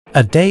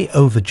A day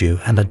overdue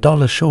and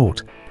 $1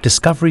 short,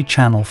 Discovery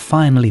Channel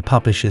finally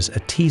publishes a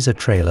teaser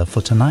trailer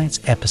for tonight's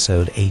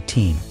episode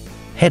 18,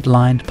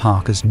 headlined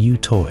Parker's new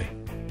toy.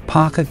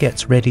 Parker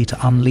gets ready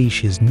to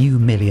unleash his new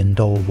 $1 million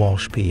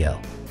wash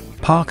PL.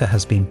 Parker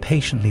has been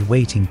patiently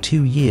waiting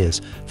 2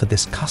 years for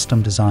this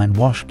custom-designed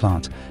wash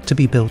plant to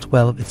be built.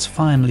 Well, it's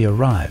finally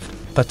arrived,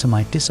 but to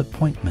my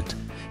disappointment,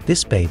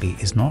 this baby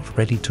is not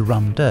ready to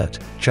run dirt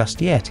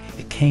just yet.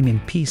 It came in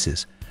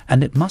pieces,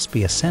 and it must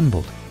be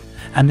assembled.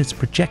 And it's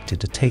projected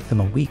to take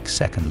them a week.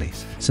 Secondly,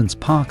 since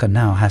Parker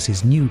now has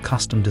his new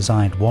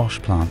custom-designed wash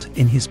plant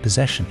in his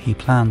possession, he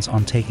plans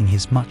on taking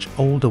his much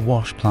older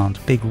wash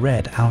plant Big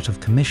Red out of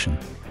commission,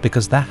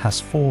 because that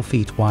has 4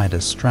 feet wider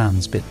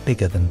strands, bit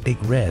bigger than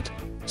Big Red.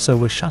 So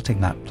we're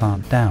shutting that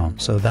plant down,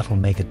 so that'll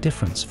make a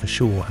difference for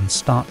sure, and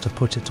start to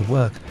put it to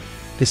work.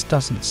 This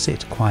doesn't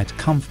sit quite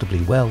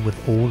comfortably well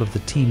with all of the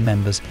team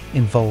members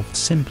involved,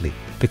 simply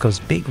because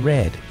Big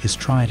Red is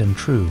tried and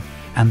true,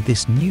 and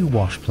this new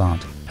wash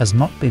plant has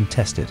not been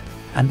tested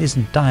and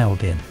isn't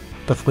dialed in.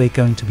 But we're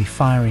going to be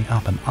firing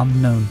up an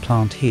unknown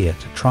plant here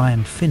to try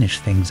and finish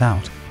things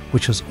out,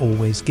 which has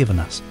always given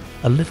us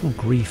a little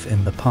grief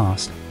in the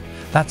past.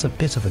 That's a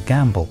bit of a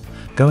gamble,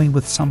 going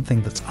with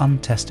something that's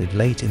untested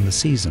late in the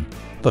season,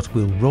 but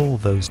we'll roll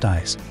those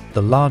dice.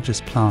 The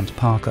largest plant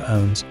Parker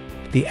owns,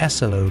 the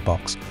SLO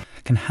box,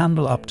 can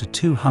handle up to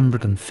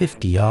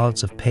 250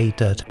 yards of pay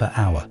dirt per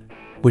hour,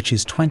 which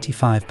is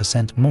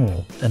 25%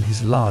 more than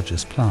his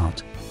largest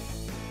plant.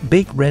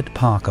 Big Red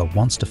Parker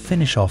wants to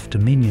finish off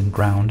Dominion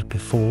ground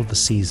before the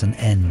season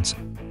ends.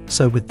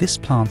 So with this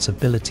plant's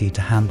ability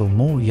to handle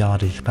more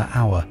yardage per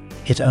hour,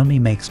 it only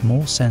makes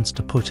more sense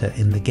to put her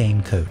in the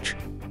game coach.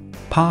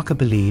 Parker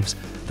believes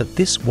that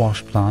this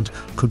wash plant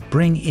could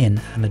bring in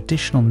an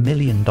additional $1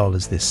 million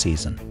this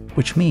season,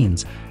 which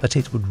means that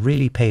it would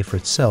really pay for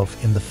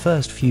itself in the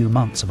first few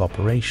months of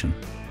operation.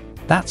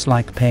 That's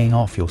like paying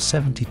off your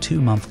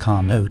 72-month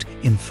car note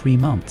in 3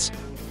 months.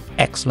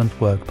 Excellent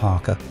work,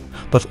 Parker.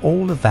 But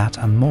all of that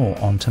and more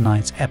on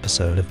tonight's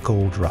episode of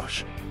Gold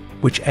Rush,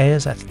 which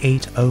airs at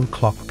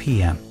 8:00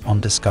 p.m. on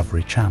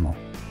Discovery Channel.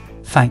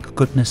 Thank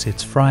goodness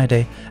it's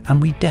Friday,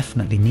 and we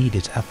definitely need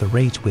it at the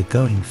rate we're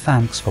going.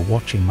 Thanks for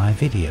watching my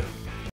video.